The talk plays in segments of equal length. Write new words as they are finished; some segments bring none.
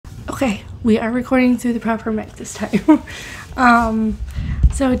Okay, we are recording through the proper mic this time.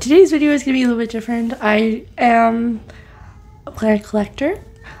 So today's video is going to be a little bit different. I am a plant collector,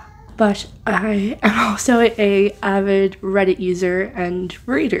 but I am also a avid Reddit user and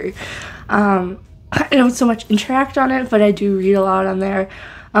reader. I don't so much interact on it, but I do read a lot on there.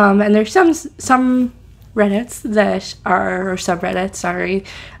 And there's some Reddits that are, or subreddits, sorry,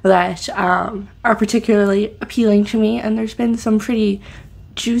 that are particularly appealing to me, and there's been some pretty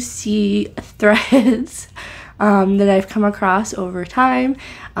juicy threads that I've come across over time,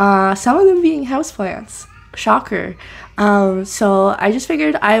 some of them being houseplants. Shocker. So I just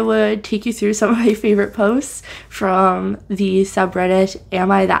figured I would take you through some of my favorite posts from the subreddit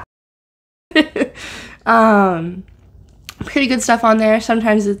Am I That? Pretty good stuff on there.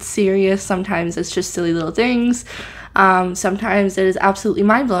 Sometimes it's serious, sometimes it's just silly little things. Sometimes it is absolutely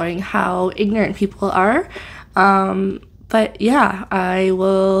mind-blowing how ignorant people are. But yeah, I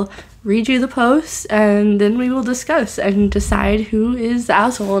will read you the post and then we will discuss and decide who is the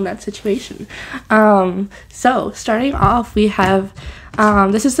asshole in that situation. So starting off, we have,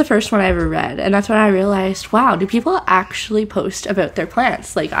 this is the first one I ever read, and that's when I realized, wow, do people actually post about their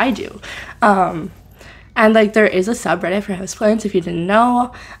plants like I do? And like there is a subreddit for houseplants if you didn't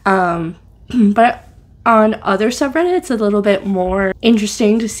know, but on other subreddits it's a little bit more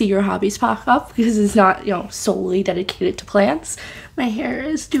interesting to see your hobbies pop up because it's not, you know, solely dedicated to plants. My hair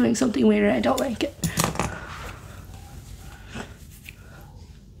is doing something weird and I don't like it.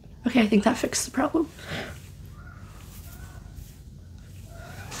 Okay, I think that fixed the problem.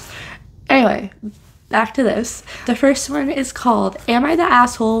 Anyway, back to this. The first one is called Am I the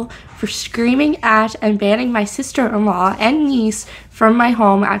Asshole for Screaming at and Banning My Sister-in-Law and Niece from My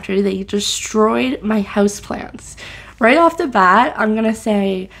Home After They Destroyed My Houseplants? Right off the bat, I'm gonna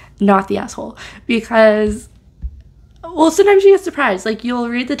say not the asshole, because, well, sometimes you get surprised. Like, you'll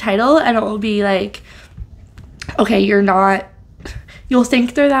read the title and it will be like, okay, you'll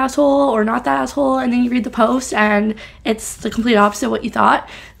think they're the asshole or not the asshole, and then you read the post and it's the complete opposite of what you thought.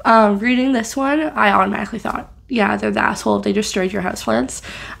 Reading this one, I automatically thought, yeah, they're the asshole. They destroyed your houseplants.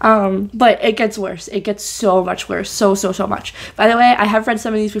 But it gets worse. It gets so much worse. So much. By the way, I have read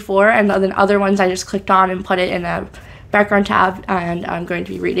some of these before, and then other ones I just clicked on and put it in a background tab, and I'm going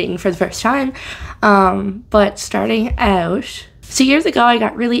to be reading for the first time. But starting out, so years ago, I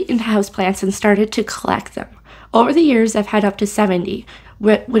got really into houseplants and started to collect them. Over the years, I've had up to 70,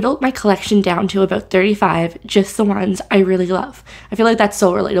 whittled my collection down to about 35, just the ones I really love. I feel like that's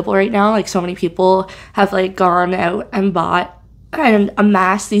so relatable right now. Like, so many people have like gone out and bought and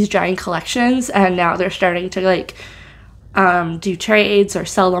amassed these giant collections, and now they're starting to like do trades or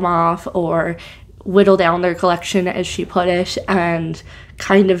sell them off or whittle down their collection, as she put it, and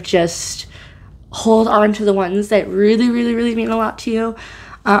kind of just hold on to the ones that really mean a lot to you.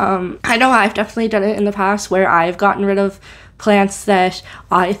 I know I've definitely done it in the past where I've gotten rid of plants that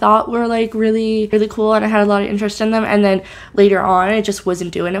I thought were like really cool and I had a lot of interest in them, and then later on it just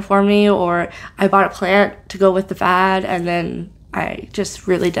wasn't doing it for me, or I bought a plant to go with the fad and then I just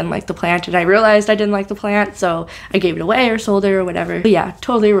really didn't like the plant and I realized I didn't like the plant, so I gave it away or sold it or whatever. But yeah,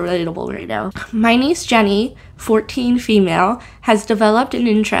 totally relatable right now. My niece Jenny, 14 female, has developed an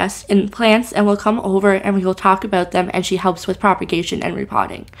interest in plants and will come over and we will talk about them, and she helps with propagation and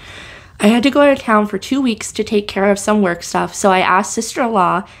repotting. I had to go out of town for 2 weeks to take care of some work stuff, so I asked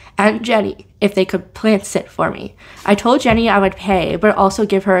sister-in-law and Jenny if they could plant sit for me. I told Jenny I would pay, but also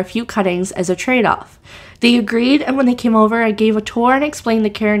give her a few cuttings as a trade-off. They agreed, and when they came over, I gave a tour and explained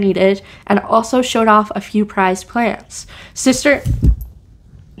the care needed, and also showed off a few prized plants.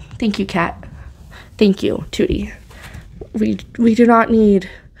 Thank you, Kat. Thank you, Tootie. We do not need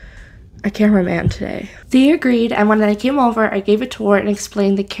a cameraman today. They agreed, and when they came over, I gave a tour and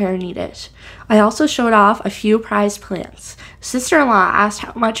explained the care needed. I also showed off a few prized plants. Sister-in-law asked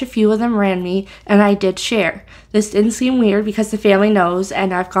how much a few of them ran me, and I did share. This didn't seem weird because the family knows,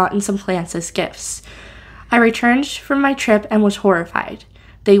 and I've gotten some plants as gifts. I returned from my trip and was horrified.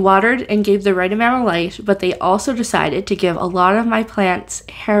 They watered and gave the right amount of light, but they also decided to give a lot of my plants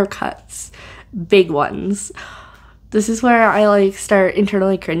haircuts. Big ones. This is where I like start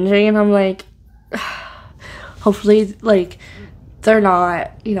internally cringing, and I'm like, hopefully like they're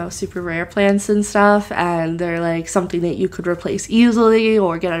not, you know, super rare plants and stuff, and they're like something that you could replace easily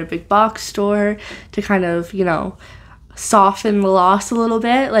or get at a big box store to kind of, you know, soften the loss a little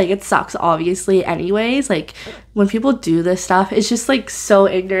bit. Like, it sucks obviously anyways. Like, when people do this stuff, it's just like so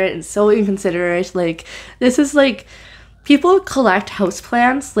ignorant and so inconsiderate. Like, this is like people collect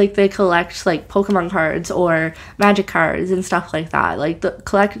houseplants, like they collect like Pokemon cards or magic cards and stuff like that. Like the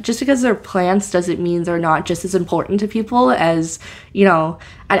collect, just because they're plants doesn't mean they're not just as important to people as, you know,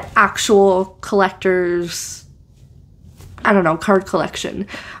 an actual collector's, I don't know, card collection.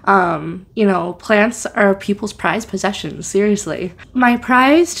 You know, plants are people's prized possessions, seriously. My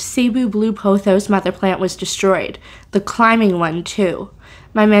prized Cebu Blue Pothos mother plant was destroyed. The climbing one too.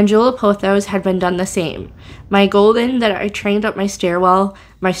 My Mandula Pothos had been done the same. My golden that I trained up my stairwell,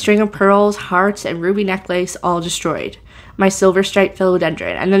 my string of pearls, hearts, and ruby necklace all destroyed. My silver striped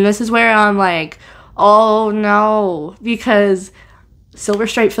philodendron. And then this is where I'm like, oh no, because silver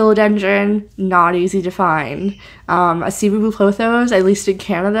striped philodendron, not easy to find. A Cebu Blue Pothos, at least in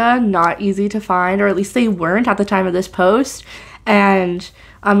Canada, not easy to find, or at least they weren't at the time of this post. And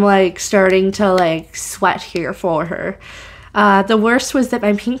I'm like starting to like sweat here for her. The worst was that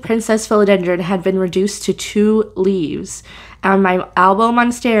my pink princess philodendron had been reduced to 2 leaves, and my albo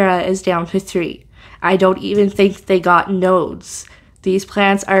monstera is down to 3. I don't even think they got nodes. These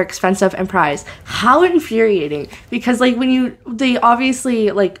plants are expensive and prized. How infuriating. Because like they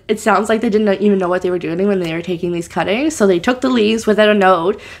obviously, like, it sounds like they didn't even know what they were doing when they were taking these cuttings. So they took the leaves without a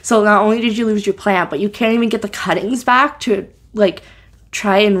node. So not only did you lose your plant, but you can't even get the cuttings back to like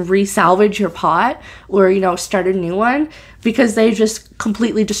try and re-salvage your pot or, you know, start a new one, because they just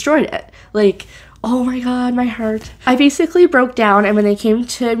completely destroyed it. Like, oh my god, my heart. I basically broke down, and when they came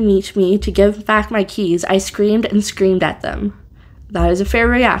to meet me to give back my keys, I screamed and screamed at them. That is a fair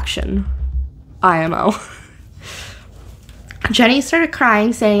reaction. IMO. Jenny started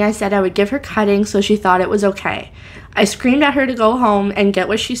crying, saying I said I would give her cuttings, so she thought it was okay. I screamed at her to go home and get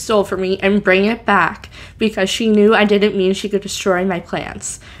what she stole from me and bring it back, because she knew I didn't mean she could destroy my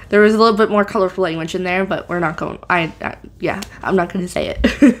plants. There was a little bit more colorful language in there, but we're not going, yeah, I'm not going to say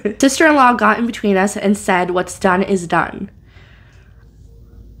it. Sister-in-law got in between us and said, what's done is done.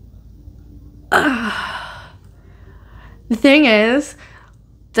 The thing is,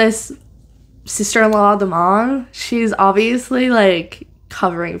 this sister-in-law, the mom, she's obviously like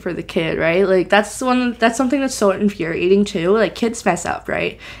covering for the kid, right? Like that's something that's so infuriating too. Like kids mess up,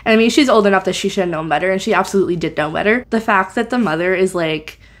 right? And I mean, she's old enough that she should have known better, and she absolutely did know better. The fact that the mother is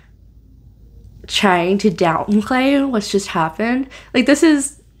like trying to downplay what's just happened, like this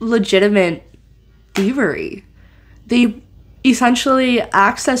is legitimate thievery. They essentially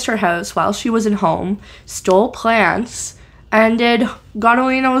accessed her house while she wasn't home, stole plants, and did God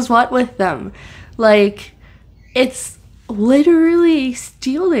only knows what with them. Like, it's literally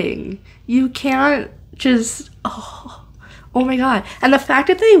stealing. You can't just, oh my god. And the fact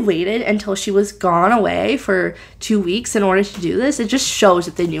that they waited until she was gone away for 2 weeks in order to do this, it just shows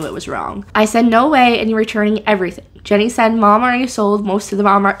that they knew it was wrong. I said, no way, and you're returning everything. Jenny said, mom already sold most of the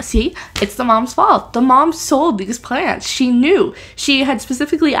mom. See, it's the mom's fault. The mom sold these plants. She knew. She had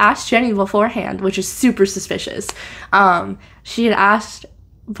specifically asked Jenny beforehand, which is super suspicious. She had asked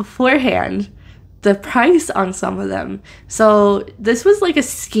beforehand the price on some of them. So this was like a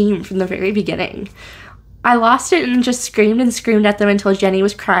scheme from the very beginning. I lost it and just screamed and screamed at them until Jenny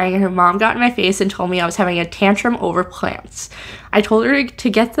was crying and her mom got in my face and told me I was having a tantrum over plants. I told her to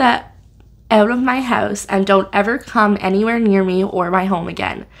get that out of my house and don't ever come anywhere near me or my home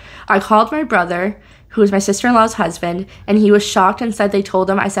again. I called my brother, who is my sister-in-law's husband, and he was shocked and said they told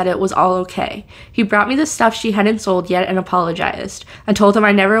him I said it was all okay. He brought me the stuff she hadn't sold yet and apologized. I told him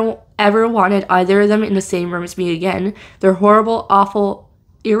I never ever wanted either of them in the same room as me again. They're horrible, awful,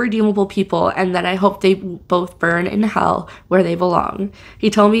 irredeemable people, and that I hope they both burn in hell where they belong. He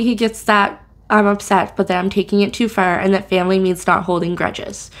told me he gets that I'm upset, but that I'm taking it too far and that family means not holding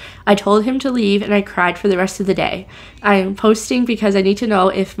grudges. I told him to leave and I cried for the rest of the day. I am posting because I need to know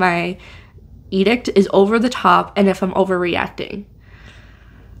if my edict is over the top and if I'm overreacting.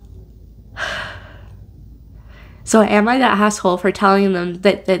 So am I that asshole for telling them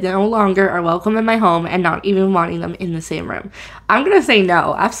that they no longer are welcome in my home and not even wanting them in the same room? I'm gonna say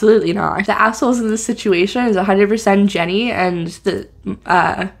no, absolutely not. The assholes in this situation is 100% Jenny and the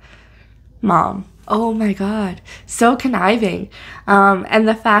mom. Oh my god, so conniving. And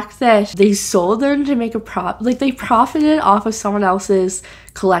the fact that they sold them to make a like they profited off of someone else's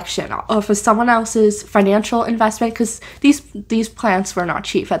collection, off of someone else's financial investment, because these plants were not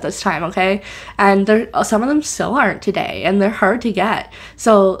cheap at this time, okay? And some of them still aren't today, and they're hard to get.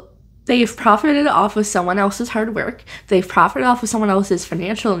 So they've profited off of someone else's hard work. They've profited off of someone else's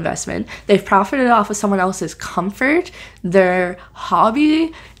financial investment. They've profited off of someone else's comfort, their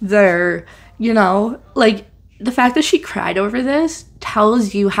hobby, their, you know, like, the fact that she cried over this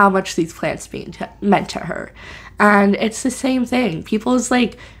tells you how much these plants meant to her. And it's the same thing. People's,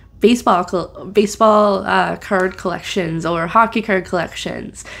 like, baseball card collections or hockey card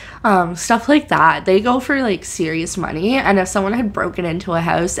collections, stuff like that. They go for like serious money, and if someone had broken into a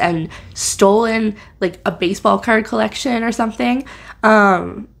house and stolen like a baseball card collection or something,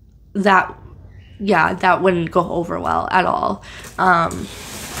 that wouldn't go over well at all.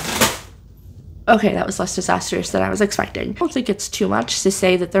 Okay, that was less disastrous than I was expecting. I don't think it's too much to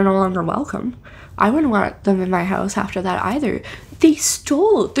say that they're no longer welcome. I wouldn't want them in my house after that either. They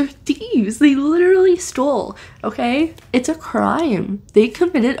stole. They're thieves. They literally stole, okay? It's a crime. They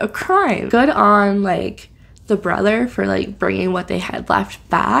committed a crime. Good on, like, the brother for, like, bringing what they had left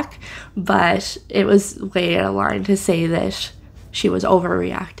back, but it was way out of line to say that she was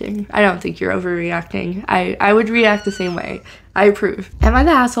overreacting. I don't think you're overreacting. I would react the same way. I approve. Am I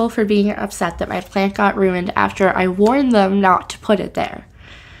the asshole for being upset that my plant got ruined after I warned them not to put it there?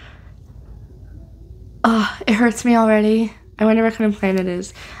 Ugh, it hurts me already. I wonder what kind of plant it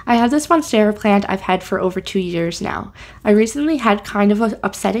is. I have this monstera plant I've had for over 2 years now. I recently had kind of an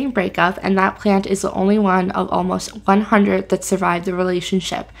upsetting breakup, and that plant is the only one of almost 100 that survived the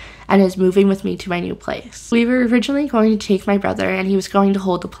relationship and is moving with me to my new place. We were originally going to take my brother, and he was going to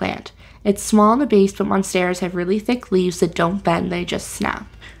hold the plant. It's small in the base, but monsteras have really thick leaves that don't bend, they just snap.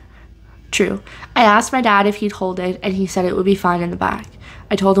 True. I asked my dad if he'd hold it, and he said it would be fine in the back.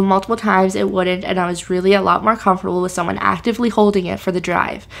 I told him multiple times it wouldn't, and I was really a lot more comfortable with someone actively holding it for the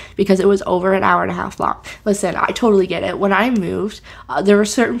drive because it was over an hour and a half long. Listen, I totally get it. When I moved, there were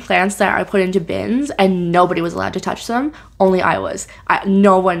certain plants that I put into bins and nobody was allowed to touch them. Only I was.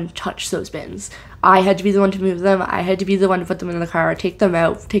 No one touched those bins. I had to be the one to move them. I had to be the one to put them in the car, take them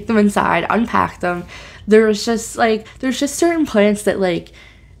out, take them inside, unpack them. There's just certain plants that like,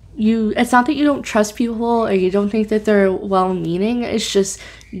 it's not that you don't trust people or you don't think that they're well-meaning. It's just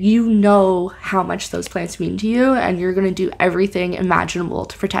you know how much those plants mean to you, and you're going to do everything imaginable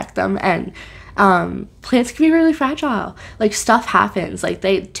to protect them. And plants can be really fragile. Like, stuff happens. Like,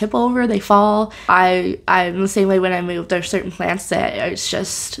 they tip over, they fall. I'm the same way when I moved. There's certain plants that it's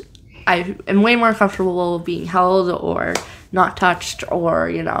just I am way more comfortable being held or not touched, or,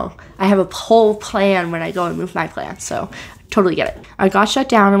 you know, I have a whole plan when I go and move my plants. So totally get it. I got shut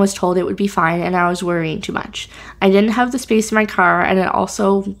down and was told it would be fine, and I was worrying too much. I didn't have the space in my car, and it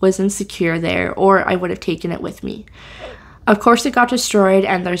also wasn't secure there, or I would have taken it with me. Of course, it got destroyed,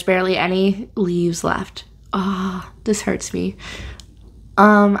 and there's barely any leaves left. Ah, this hurts me.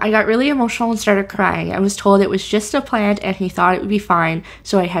 I got really emotional and started crying. I was told it was just a plant, and he thought it would be fine,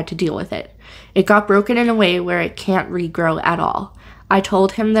 so I had to deal with it. It got broken in a way where it can't regrow at all. I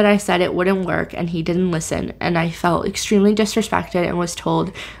told him that I said it wouldn't work, and he didn't listen, and I felt extremely disrespected and was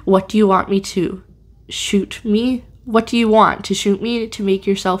told, "What do you want me to? Shoot me? What do you want? To shoot me to make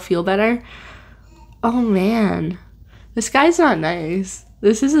yourself feel better?" Oh man, this guy's not nice.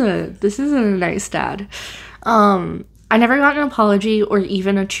 This isn't a nice dad. I never got an apology or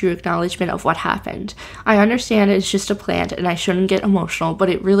even a true acknowledgement of what happened. I understand it's just a plant and I shouldn't get emotional, but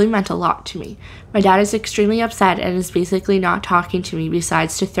it really meant a lot to me. My dad is extremely upset and is basically not talking to me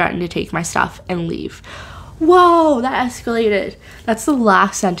besides to threaten to take my stuff and leave. Whoa, that escalated. That's the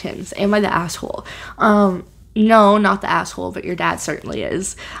last sentence. Am I the asshole? No, not the asshole, but your dad certainly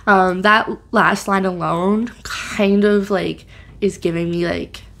is. That last line alone kind of like is giving me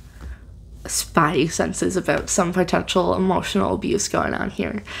like spidey senses about some potential emotional abuse going on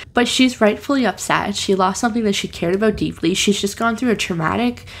here. But she's rightfully upset. She lost something that she cared about deeply. She's just gone through a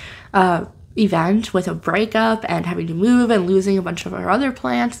traumatic event with a breakup and having to move and losing a bunch of her other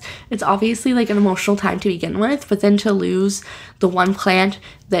plants. It's obviously like an emotional time to begin with, but then to lose the one plant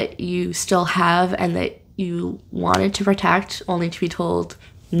that you still have and that you wanted to protect only to be told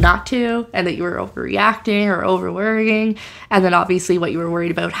not to, and that you were overreacting or over worrying, and then obviously what you were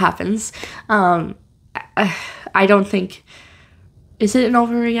worried about happens. I don't think, is it an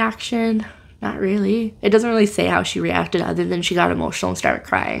overreaction? Not really. It doesn't really say how she reacted other than she got emotional and started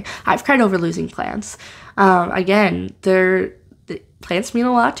crying. I've cried over losing plants. Again, the plants mean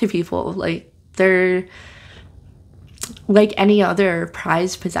a lot to people. Like, they're like any other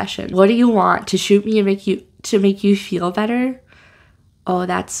prized possession. What do you want? To shoot me and make you feel better? Oh,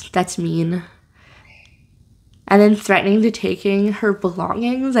 that's mean. And then threatening to taking her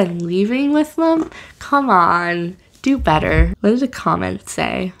belongings and leaving with them? Come on, do better. What did the comments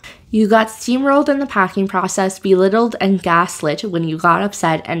say? You got steamrolled in the packing process, belittled and gaslit when you got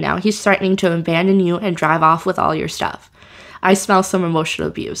upset, and now he's threatening to abandon you and drive off with all your stuff. I smell some emotional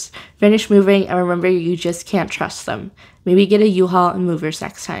abuse. Finish moving and remember you just can't trust them. Maybe get a U-Haul and movers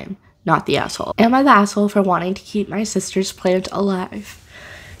next time. Not the asshole. Am I the asshole for wanting to keep my sister's plant alive?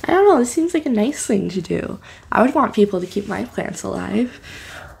 I don't know, this seems like a nice thing to do. I would want people to keep my plants alive.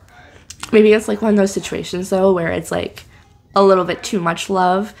 Maybe it's like one of those situations though where it's like a little bit too much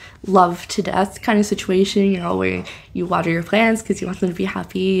love to death kind of situation, you know, where you water your plants because you want them to be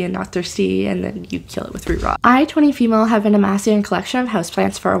happy and not thirsty, and then you kill it with root rot. I, 20 female, have been amassing a collection of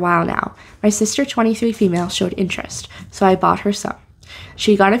houseplants for a while now. My sister, 23 female, showed interest, so I bought her some.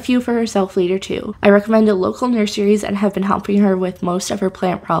 She got a few for herself later too. I recommended local nurseries and have been helping her with most of her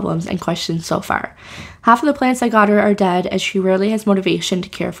plant problems and questions so far. Half of the plants I got her are dead, as she rarely has motivation to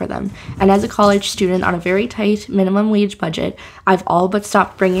care for them, and as a college student on a very tight minimum wage budget, I've all but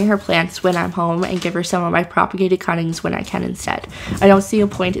stopped bringing her plants when I'm home and give her some of my propagated cuttings when I can instead. I don't see a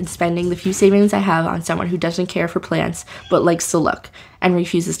point in spending the few savings I have on someone who doesn't care for plants but likes to look and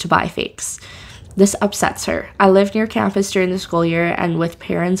refuses to buy fakes. This upsets her. I live near campus during the school year and with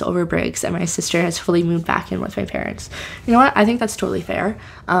parents over breaks, and my sister has fully moved back in with my parents. You know what? I think that's totally fair.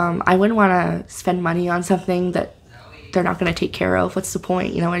 I wouldn't want to spend money on something that they're not going to take care of. What's the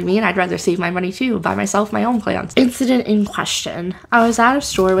point? You know what I mean? I'd rather save my money too, buy myself my own plants. Incident in question. I was at a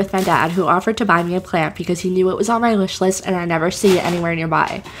store with my dad, who offered to buy me a plant because he knew it was on my wish list and I never see it anywhere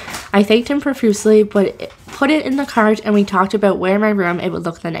nearby. I thanked him profusely, but put it in the cart, and we talked about where in my room it would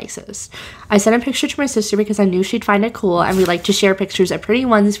look the nicest. I sent a picture to my sister because I knew she'd find it cool, and we like to share pictures of pretty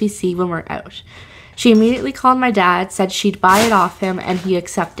ones we see when we're out. She immediately called my dad, said she'd buy it off him, and he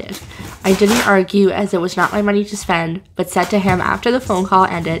accepted. I didn't argue, as it was not my money to spend, but said to him after the phone call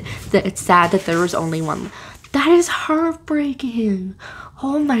ended that it's sad that there was only one. That is heartbreaking.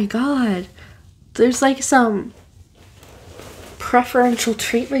 Oh my god. There's like some preferential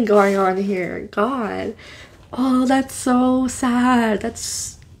treatment going on here. God. Oh, that's so sad.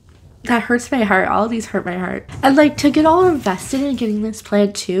 That hurts my heart. All these hurt my heart. And like, to get all invested in getting this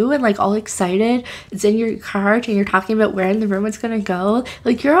plant too, and like all excited, it's in your cart and you're talking about where in the room it's gonna go.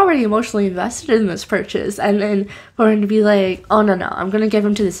 Like, you're already emotionally invested in this purchase, and then for him to be like, oh no, I'm gonna give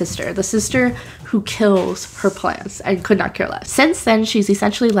him to the sister who kills her plants and could not care less. Since then, she's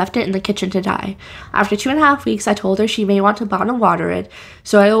essentially left it in the kitchen to die. After 2.5 weeks, I told her she may want to bottom water it,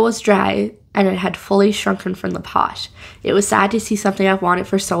 soil was dry, and it had fully shrunken from the pot. It was sad to see something I've wanted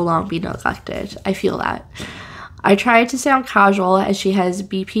for so long be neglected. I feel that. I tried to sound casual, as she has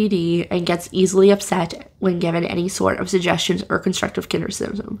BPD and gets easily upset when given any sort of suggestions or constructive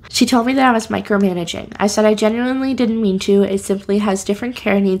criticism. She told me that I was micromanaging. I said I genuinely didn't mean to. It simply has different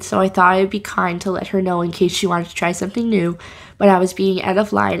care needs, so I thought I'd be kind to let her know in case she wanted to try something new, but I was being out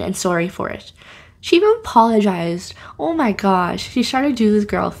of line and sorry for it. She even apologized. Oh my gosh. She tried to do this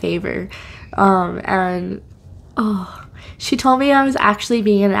girl a favor. She told me I was actually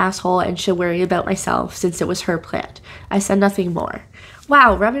being an asshole and should worry about myself since it was her plant. I said nothing more.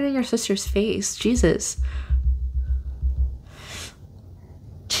 Wow, rub it in your sister's face. Jesus.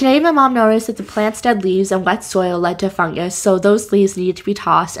 Today, my mom noticed that the plant's dead leaves and wet soil led to fungus, so those leaves needed to be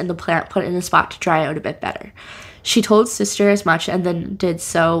tossed and the plant put in a spot to dry out a bit better. She told sister as much and then did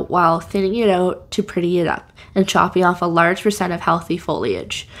so while thinning it out to pretty it up and chopping off a large percent of healthy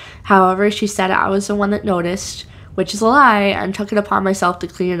foliage. However, she said I was the one that noticed, which is a lie, and took it upon myself to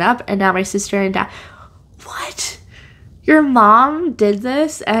clean it up, and now my sister and dad... What? Your mom did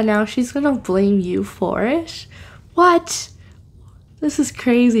this and now she's gonna blame you for it? What? This is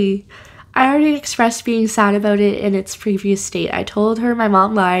crazy. I already expressed being sad about it in its previous state. I told her my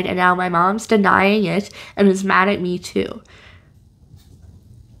mom lied, and now my mom's denying it and is mad at me too.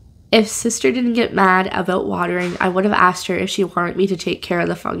 If sister didn't get mad about watering, I would have asked her if she wanted me to take care of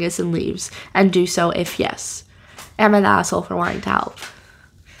the fungus and leaves, and do so if yes. Am I the asshole for wanting to help?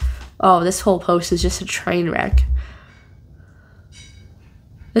 Oh, this whole post is just a train wreck.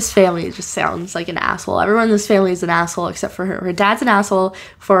 This family just sounds like an asshole. Everyone in this family is an asshole except for her. Her dad's an asshole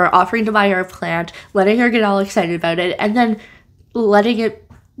for offering to buy her a plant, letting her get all excited about it, and then letting it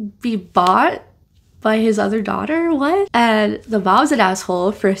be bought by his other daughter. What? And the mom's an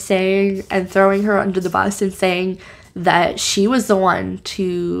asshole for saying and throwing her under the bus and saying that she was the one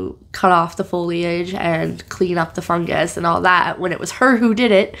to cut off the foliage and clean up the fungus and all that when it was her who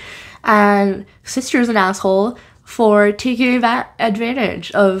did it. And sister's an asshole for taking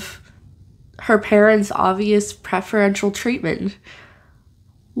advantage of her parents' obvious preferential treatment.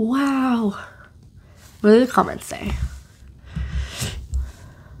 Wow. What do the comments say?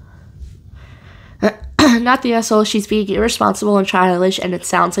 Not the asshole, she's being irresponsible and childish, and it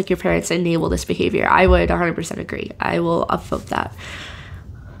sounds like your parents enable this behavior. I would 100% agree. I will upvote that.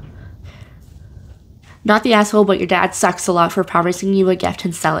 Not the asshole, but your dad sucks a lot for promising you a gift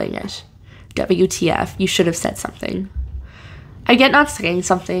and selling it. WTF, you should have said something. I get not saying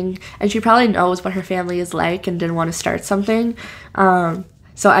something, and she probably knows what her family is like and didn't want to start something. So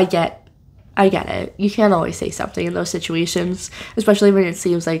I get I get it. You can't always say something in those situations, especially when it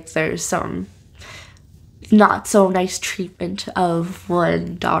seems like there's some not so nice treatment of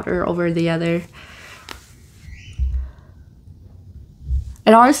one daughter over the other.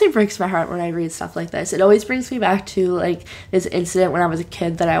 It honestly breaks my heart when I read stuff like this. It always brings me back to like this incident when I was a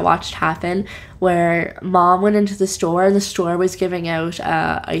kid that I watched happen, where mom went into the store and the store was giving out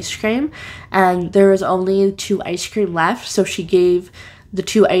ice cream, and there was only 2 ice cream left, so she gave the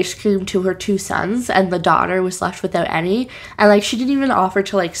 2 ice cream to her 2 sons, and the daughter was left without any. And like, she didn't even offer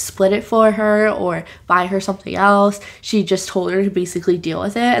to like split it for her or buy her something else. She just told her to basically deal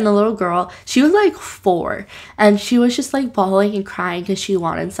with it. And the little girl, she was like 4, and she was just like bawling and crying because she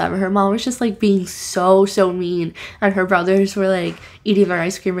wanted some. Her mom was just like being so mean, and her brothers were like eating their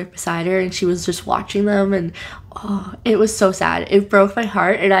ice cream right beside her, and she was just watching them. And oh, it was so sad. It broke my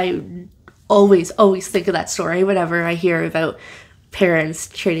heart, and I always think of that story whenever I hear about parents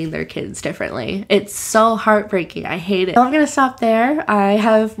treating their kids differently. It's so heartbreaking. I hate it. So I'm gonna stop there. I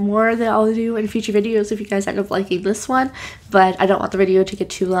have more that I'll do in future videos if you guys end up liking this one, but I don't want the video to get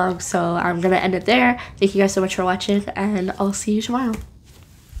too long, so I'm gonna end it there. Thank you guys so much for watching, and I'll see you tomorrow.